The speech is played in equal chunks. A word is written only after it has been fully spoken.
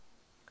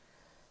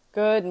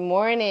Good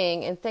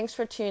morning, and thanks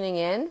for tuning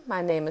in.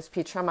 My name is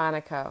Petra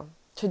Monaco.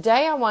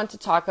 Today I want to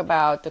talk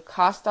about the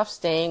cost of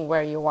staying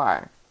where you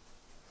are.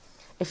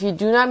 If you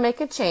do not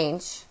make a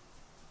change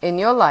in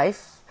your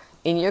life,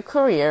 in your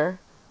career,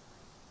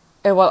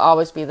 it will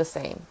always be the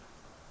same.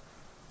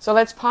 So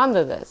let's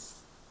ponder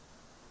this.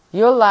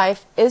 Your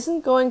life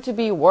isn't going to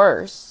be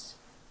worse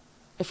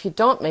if you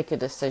don't make a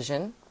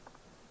decision.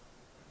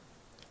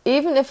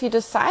 Even if you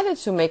decided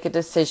to make a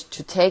decision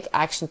to take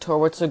action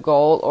towards a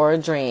goal or a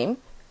dream,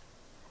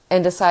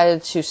 and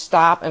decided to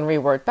stop and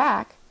revert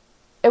back,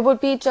 it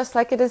would be just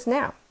like it is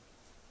now.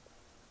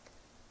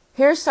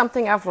 Here's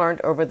something I've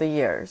learned over the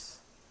years.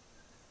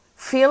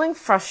 Feeling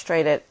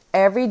frustrated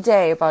every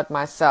day about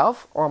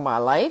myself or my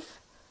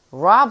life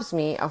robs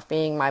me of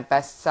being my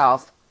best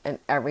self in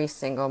every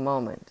single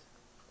moment.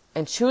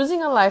 And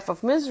choosing a life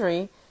of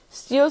misery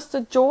steals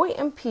the joy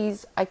and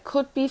peace I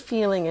could be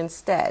feeling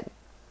instead.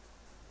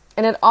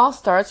 And it all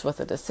starts with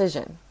a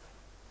decision.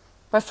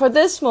 But for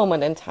this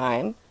moment in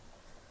time,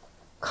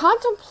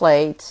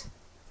 contemplate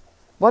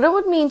what it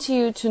would mean to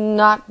you to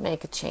not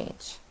make a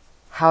change.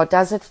 How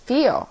does it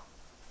feel?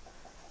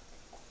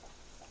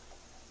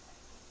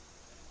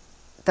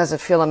 Does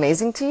it feel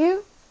amazing to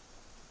you?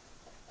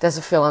 Does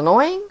it feel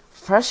annoying?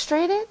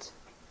 Frustrated?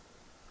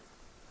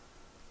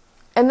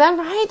 And then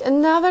write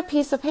another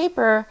piece of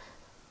paper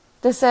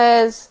that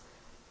says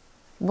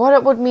what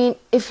it would mean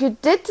if you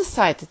did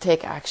decide to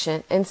take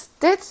action and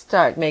did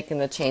start making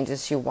the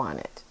changes you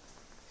wanted.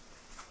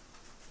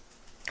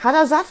 How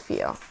does that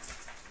feel?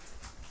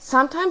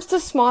 Sometimes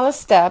the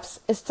smallest steps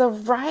is the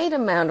right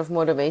amount of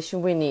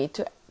motivation we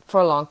need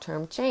for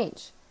long-term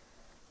change.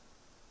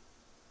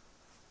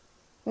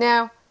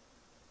 Now,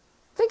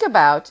 think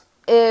about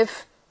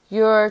if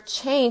your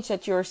change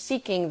that you're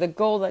seeking, the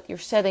goal that you're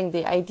setting,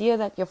 the idea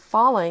that you're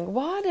following,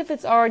 what if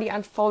it's already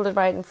unfolded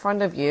right in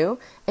front of you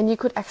and you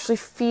could actually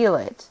feel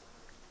it?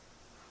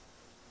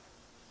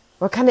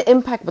 What kind of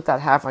impact would that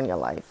have on your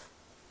life?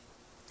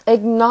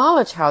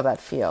 Acknowledge how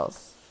that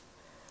feels.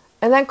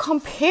 And then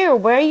compare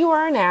where you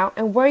are now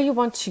and where you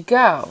want to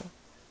go.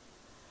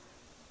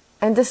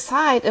 And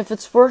decide if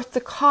it's worth the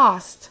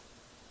cost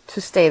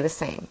to stay the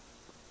same.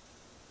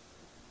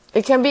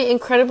 It can be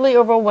incredibly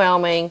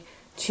overwhelming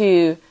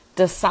to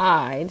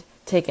decide,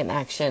 take an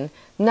action,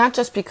 not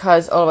just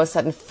because all of a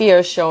sudden fear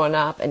is showing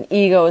up and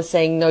ego is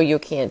saying, no, you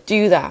can't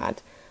do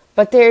that.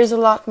 But there's a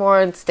lot more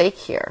at stake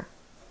here.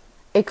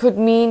 It could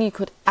mean you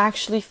could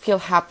actually feel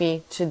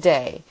happy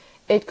today.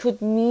 It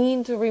could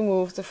mean to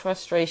remove the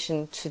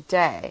frustration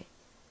today.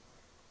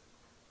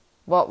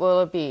 What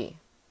will it be?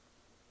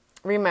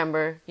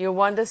 Remember, you're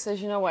one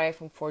decision away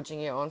from forging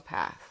your own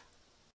path.